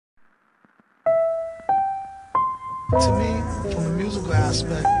To me, from the musical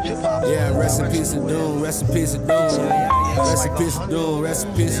aspect, hip-hop. Yeah, rest in peace to Doom, rest in peace to Doom. Rest in peace to Doom, rest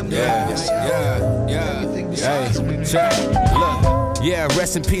in peace to Doom. Hey, check, look. Yeah,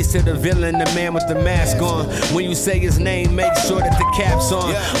 rest in peace to the villain, the man with the mask on. When you say his name, make sure that the cap's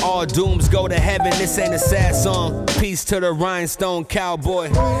on. All dooms go to heaven, this ain't a sad song. Peace to the rhinestone cowboy,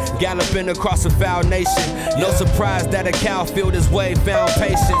 galloping across a foul nation. No surprise that a cow feel his way, found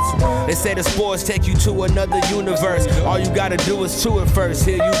patience. They say the sports take you to another universe. All you gotta do is chew it first,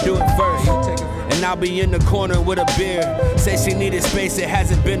 here you do it first. And I'll be in the corner with a beer. Say she needed space, it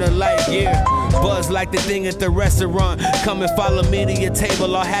hasn't been a light year. Buzz like the thing at the restaurant. Come and follow me to your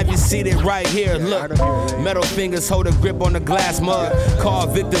table, I'll have you seated right here. Look, metal fingers hold a grip on the glass mug. Call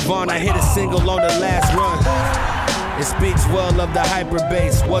Victor Vaughn, I hit a single on the last run. It speaks well of the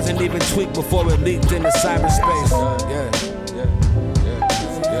hyperbase. Wasn't even tweaked before it leaked into cyberspace.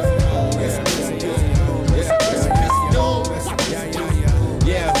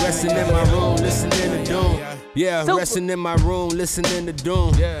 Yeah, resting in my room, listening to Doom. Yeah, resting in my room, listening to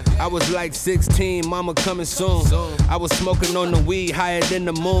Doom. I was like 16, mama coming soon. I was smoking on the weed higher than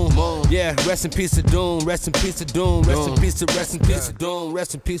the moon. Yeah, rest in peace to Doom, rest in peace to Doom, rest in peace to Doom, rest in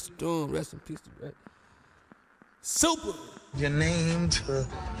peace to Doom, rest in peace to Super. Your name to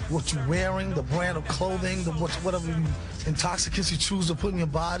what you're wearing, the brand of clothing, whatever intoxicants you choose to put in your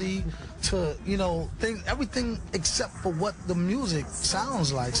body, to, you know, everything except for what the music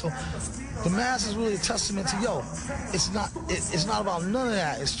sounds like. So the mask is really a testament to, yo, it's not about none of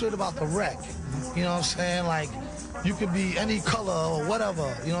that. It's straight about the wreck. You know what I'm saying? Like, you could be any color or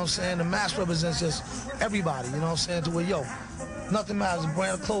whatever, you know what I'm saying? The mask represents just everybody, you know what I'm saying? To where, yo, nothing matters. The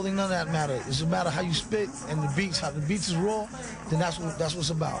brand of clothing, none of that matters. It's a matter how you spit and the beats. How the beats is raw, then that's what it's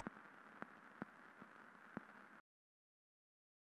about.